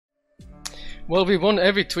Well, we won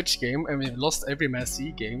every Twitch game and we've lost every Mass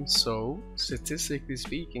E game, so statistically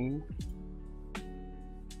speaking,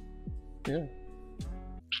 yeah.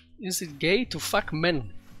 Is it gay to fuck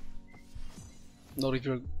men? Not if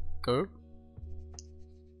you're a girl.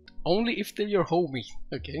 Only if they're your homie.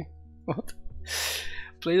 Okay. What?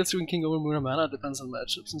 Play the through King over Muramana, depends on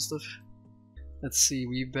matchups and stuff. Let's see,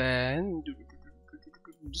 we ban.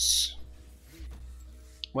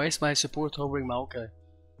 Why is my support hovering Maokai?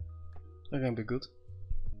 That can be good.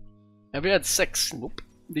 Have you had sex? Nope.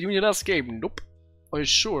 Did you win your last game? Nope. Are you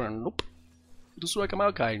sure? Nope. Do you like a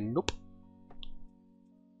Maokai? Nope.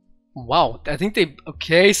 Wow, I think they.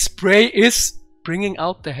 Okay, Spray is bringing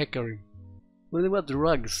out the hackery. What about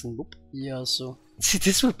drugs? Nope. Yeah, so. See,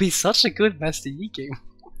 this would be such a good Master Yi game.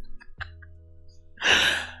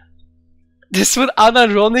 This would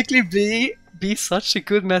unironically be such a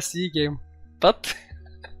good Master Yi game. But.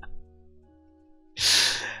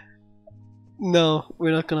 No,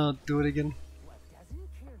 we're not gonna do it again.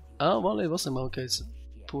 Oh, well, it was a Maokai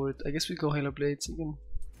support. I guess we go Halo Blades again.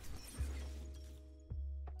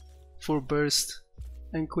 For burst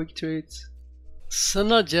and quick trades.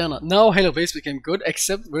 Sanajana. Now Halo Base became good,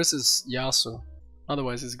 except versus Yasuo.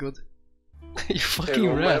 Otherwise, it's good. You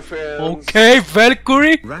fucking rat. Okay,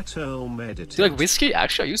 Valkyrie. RATIRL meditate. Do you like whiskey?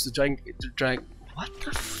 Actually, I used to drink. What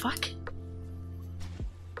the fuck?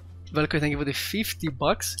 Valkyrie, thank you for the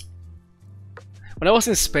 $50. When I was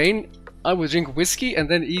in Spain, I would drink whiskey and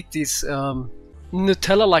then eat these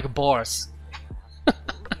Nutella-like bars. I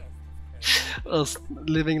was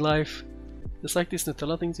living life. It's like these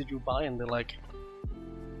Nutella things that you buy and they're like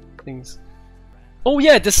things. Oh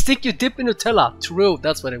yeah, the stick you dip in Nutella. True,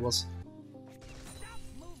 that's what it was.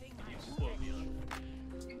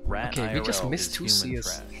 Okay, we just missed 2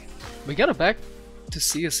 CS. We gotta back to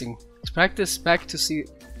CSing. Let's practice back to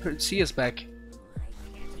CS back.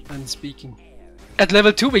 And speaking. At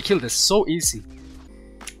level 2 we killed this, so easy.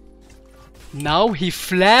 Now he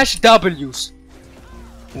flash W's.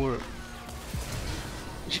 Or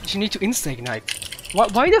you need to insta-ignite.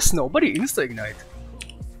 Why does nobody insta-ignite?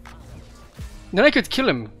 Then I could kill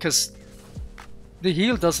him, cause the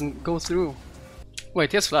heal doesn't go through.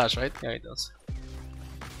 Wait, he has flash, right? Yeah, he does.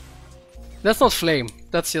 That's not flame,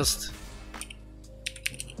 that's just...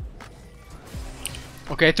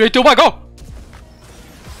 Okay, 3, 2, 1, go!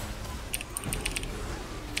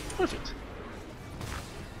 Perfect.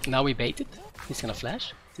 Now we bait it. He's gonna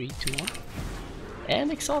flash. 3, 2, 1.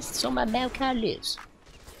 And exhaust, so my Maokai lives.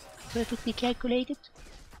 Perfectly calculated.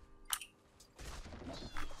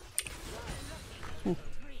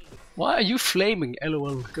 Why are you flaming,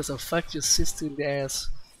 LOL? Because I fucked your sister in the ass.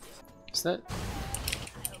 Is that?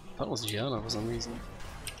 That was Gianna for some reason.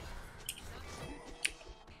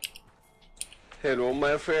 Hello,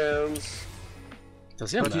 my friends.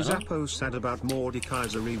 Does he have But is Apo sad about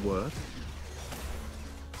Mordekai's rework?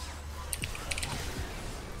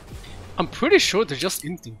 I'm pretty sure they're just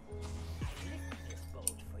inting.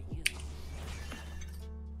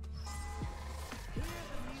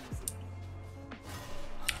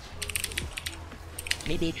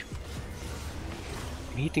 Hey bitch.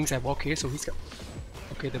 He thinks I walk here, so he's got...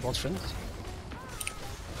 Okay, they're both friends.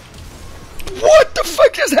 What the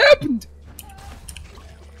fuck has happened?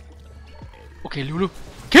 Okay, Lulu.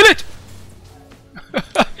 Kill it!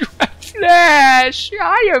 You have flash!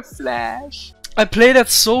 I have flash! I played that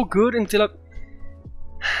so good until I...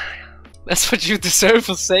 That's what you deserve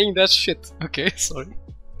for saying that shit. Okay, sorry.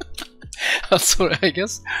 I'm sorry, I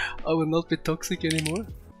guess I will not be toxic anymore.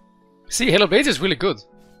 See, Halo Blades is really good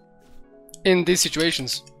in these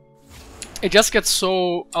situations. It just gets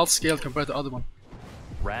so outscaled compared to other one.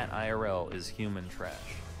 Rat IRL is human trash.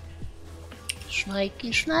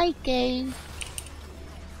 Snakey, snakey.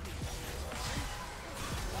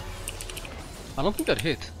 I don't think that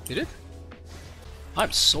hit. Did it?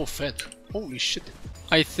 I'm so fed. Holy shit.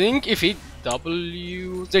 I think if he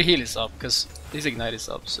W... The heal is up, because his ignite is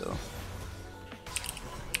up, so...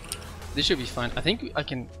 This should be fine. I think I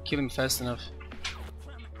can kill him fast enough.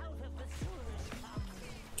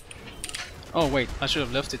 Oh wait, I should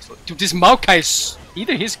have left it for... Dude, this Maokai is...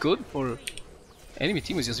 Either he's good, or... Enemy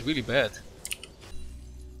team is just really bad.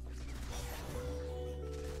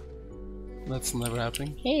 That's never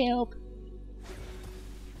happening. Help.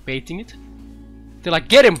 Baiting it. They're like,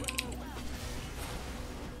 get him!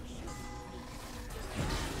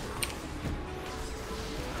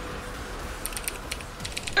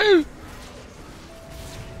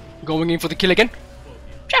 Going in for the kill again.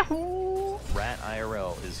 Rat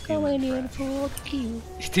IRL is human Going in trash. for the kill.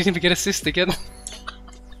 He didn't even get assist again.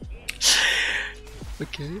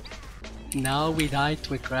 Okay. Now we die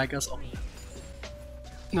to a Kragas. Oh.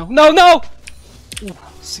 No, no, no! Ooh,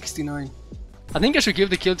 69. I think I should give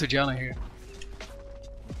the kill to Janna here.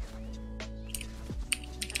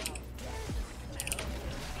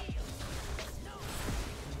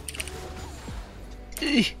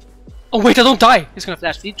 Oh wait, I don't die! He's gonna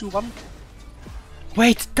flash 3, 2, 1.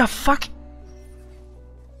 Wait, the fuck?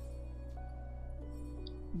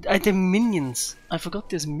 The minions. I forgot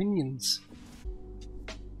there's minions.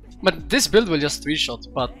 But this build will just 3-shot,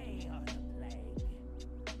 but...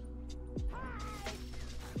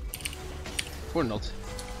 Or not.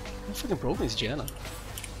 How fucking broken is Janna?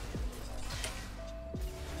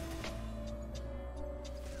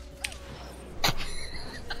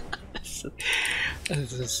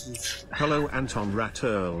 Hello Anton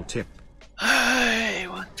RATIRL tip. Hey,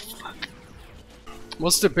 what the fuck?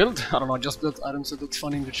 What's the build? I don't know, just built items that look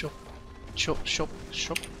funny in the shop. Shop.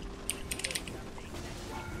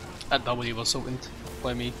 That W was so int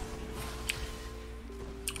by me.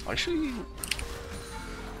 Actually...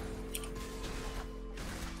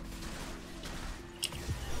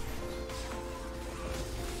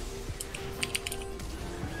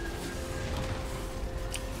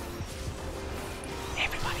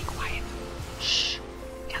 Everybody quiet. Shh.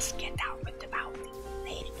 Just get down with the mouth.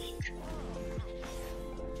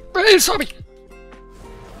 Hey, sorry!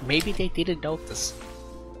 Maybe they didn't notice.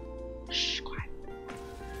 Shh, quiet.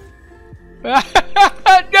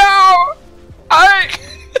 No!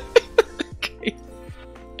 Okay.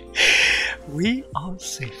 We are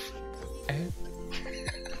safe. And...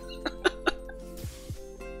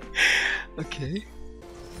 okay.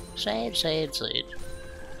 Say it.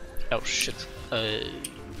 Oh shit.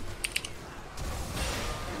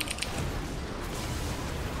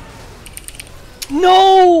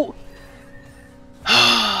 No!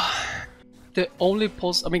 The only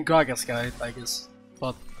I mean, Gragas got it, I guess,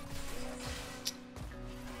 but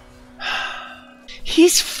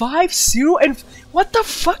he's 5-0 and what the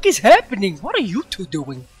fuck is happening? What are you two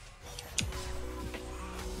doing?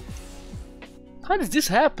 How did this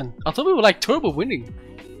happen? I thought we were like turbo winning.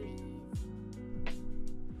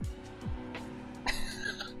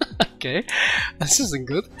 Okay, this isn't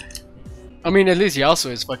good. I mean, at least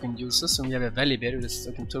Yasuo is fucking useless, and we have a Valley Bear that's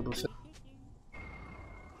fucking turbo fit.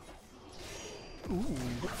 Ooh,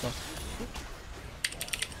 what the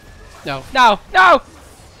fuck? No!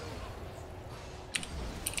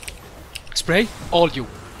 Spray? All you.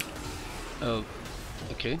 Oh,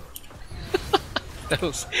 okay. That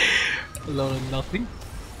was a lot of nothing.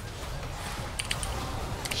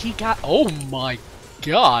 He got... Oh my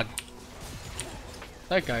god!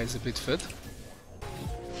 That guy is a bit fit.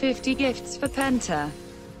 50 gifts for Penta.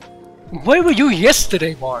 Where were you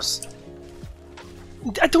yesterday, Mars?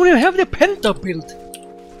 I don't even have the Penta build.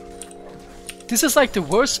 This is like the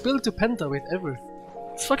worst build to Penta with ever.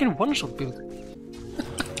 It's fucking one-shot build.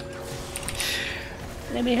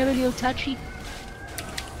 Let me have a little touchy.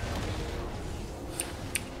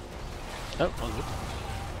 Oh, all good.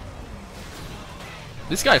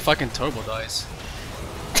 This guy fucking turbo dies.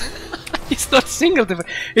 He's not single defense.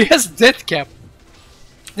 He has death cap.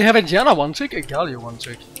 They have a Janna one trick, a Galio one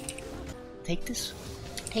trick. Take this.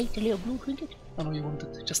 Take the little blue trinket. I know you want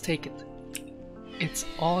it. Just take it. It's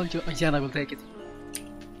all your... Janna will take it.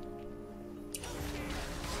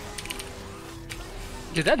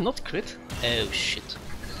 Did that not crit? Oh shit.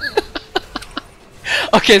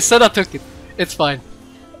 Okay, Senna took it. It's fine.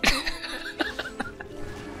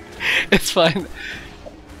 It's fine.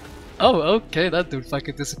 Oh, okay, that dude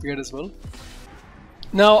fucking disappeared as well.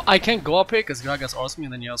 No, I can't go up here because Gragas ars me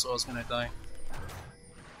and then Yasuo ars me and I die.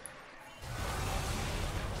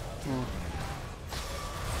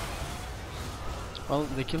 Well,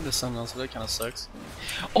 they killed the sun now, so that kinda sucks.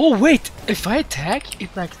 Oh wait! If I attack,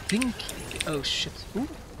 it like think... Oh shit. Ooh.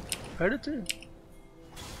 Predator?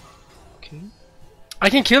 Okay. I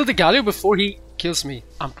can kill the Galio before he kills me.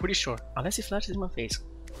 I'm pretty sure. Unless he flashes in my face.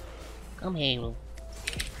 Come here, Will.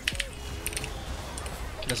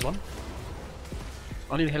 Okay, that's one.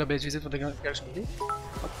 Only the Hello Base visit for the Garrison.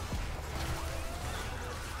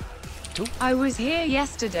 Two. I was here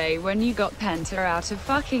yesterday when you got Penta out of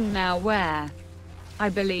fucking nowhere. I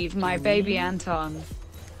believe my baby Anton.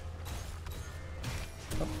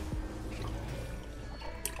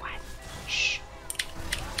 Quiet. Shh.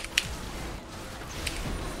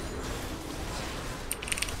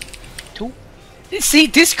 Two. See,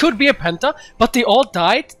 this could be a Penta, but they all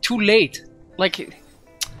died too late. Like...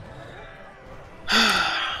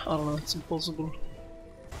 I don't know, it's impossible.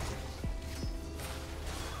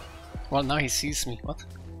 Well, now he sees me. What?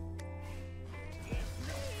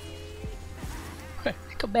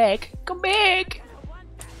 Come back. Come back.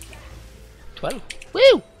 12.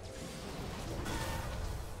 Woo!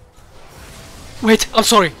 Wait, I'm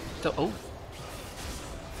sorry. Oh.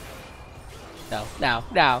 No, no,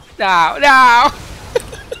 no, no, no!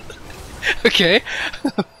 Okay.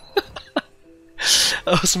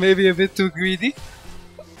 I was maybe a bit too greedy.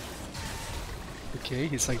 Okay,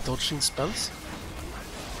 he's like dodging spells.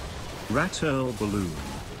 RATIRL balloon.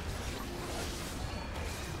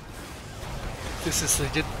 This is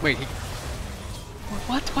legit. Wait, he...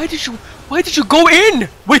 What? Why did you go in?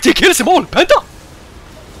 Wait, he kills them all! Penta!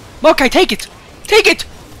 Maokai, take it! Take it!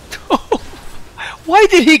 Why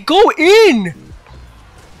did he go in?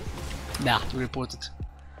 Nah, you report it.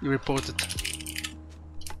 You report it.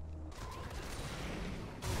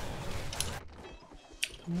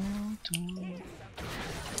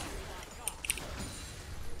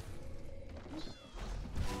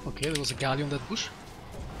 Okay, there was a Galleon on that bush.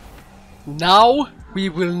 Now we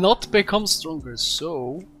will not become stronger,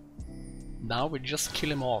 so now we just kill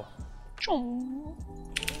them all.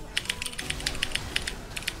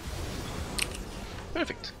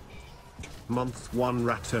 Perfect. Month 1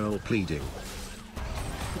 RATIRL pleading.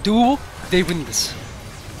 Do they win this?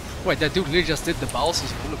 Wait, that dude literally just did the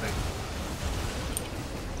Bowser's Boulevard.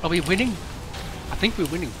 Are we winning? I think we're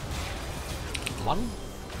winning. 1,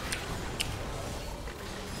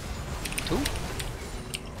 2.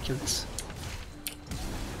 Kill this.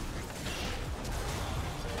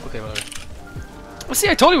 Okay, whatever. Well, see,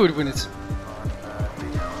 I told you we'd win it.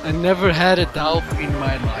 I never had a doubt in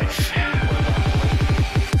my life.